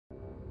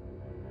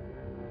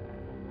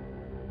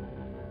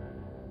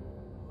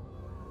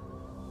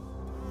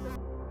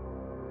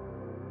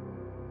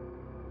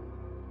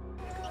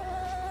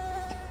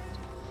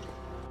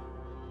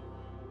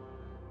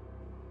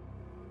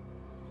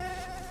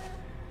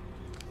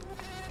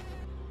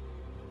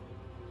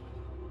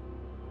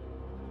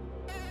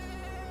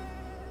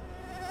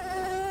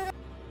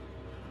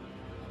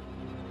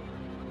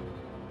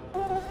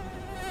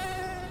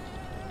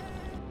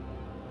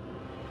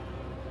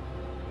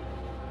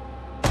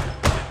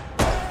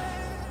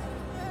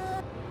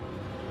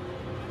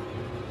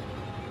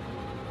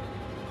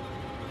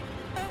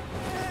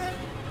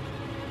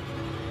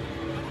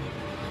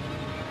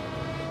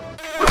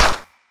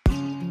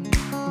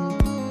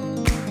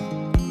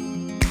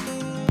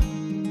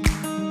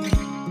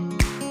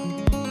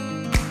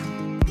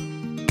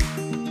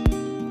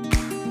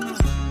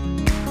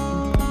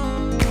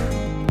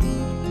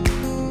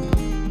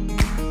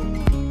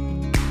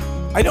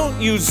I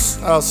don't use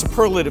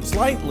superlatives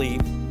lightly,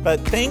 but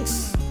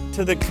thanks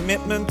to the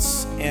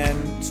commitments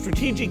and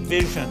strategic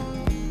vision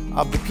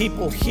of the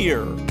people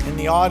here in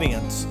the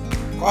audience,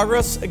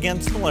 progress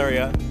against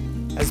malaria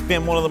has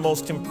been one of the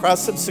most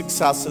impressive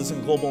successes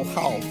in global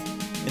health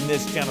in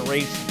this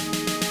generation.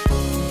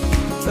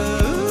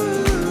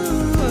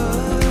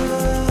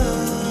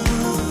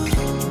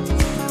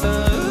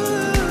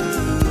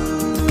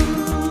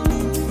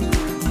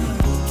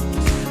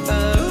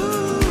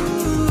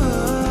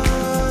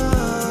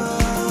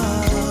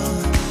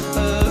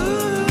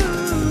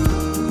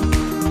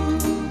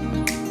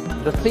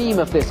 The theme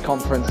of this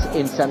conference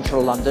in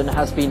central London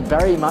has been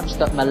very much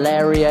that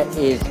malaria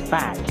is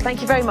back. Thank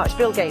you very much,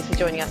 Bill Gates, for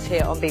joining us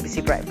here on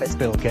BBC Breakfast.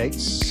 Bill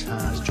Gates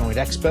has joined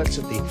experts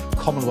at the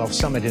Commonwealth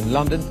Summit in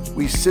London.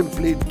 We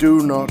simply do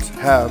not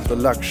have the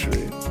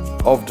luxury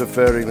of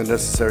deferring the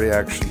necessary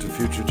action to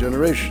future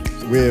generations.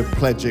 We're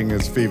pledging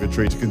as Fever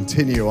Tree to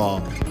continue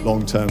our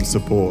long-term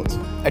support.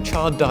 A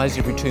child dies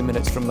every 2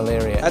 minutes from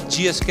malaria. At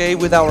GSK,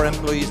 with our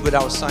employees, with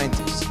our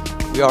scientists,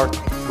 we are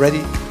ready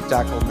to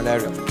tackle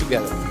malaria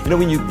together. You know,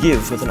 when you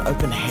give with an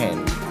open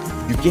hand,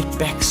 you get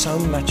back so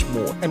much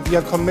more. And we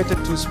are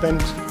committed to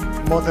spend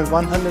more than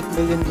 $100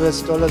 million.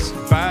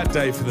 Bad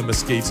day for the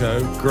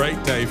mosquito,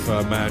 great day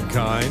for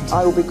mankind.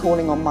 I will be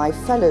calling on my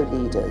fellow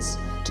leaders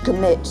to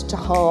commit to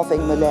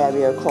halving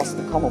malaria across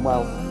the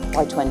Commonwealth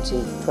by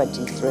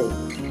 2023.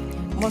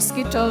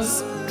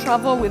 Mosquitoes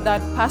travel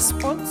without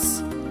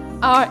passports.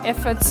 Our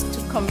efforts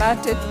to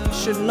combat it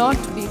should not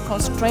be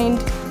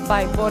constrained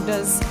by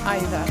borders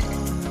either.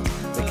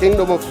 The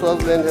Kingdom of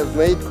Swaziland has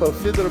made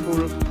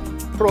considerable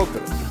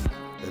progress.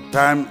 The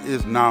time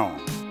is now.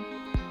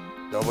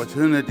 The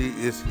opportunity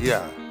is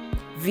here.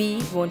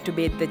 We want to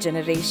be the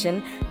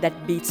generation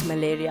that beats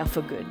malaria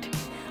for good.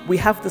 We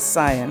have the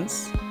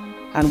science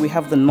and we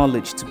have the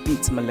knowledge to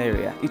beat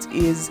malaria. It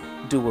is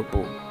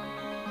doable.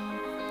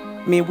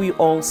 May we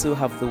also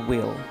have the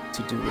will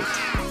to do it.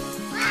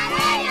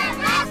 Malaria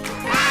must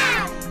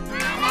die!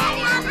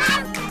 Malaria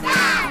must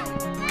die!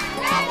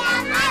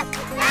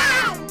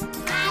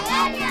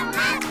 Malaria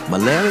must die!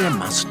 Malaria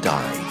must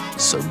die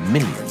so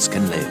millions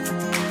can live.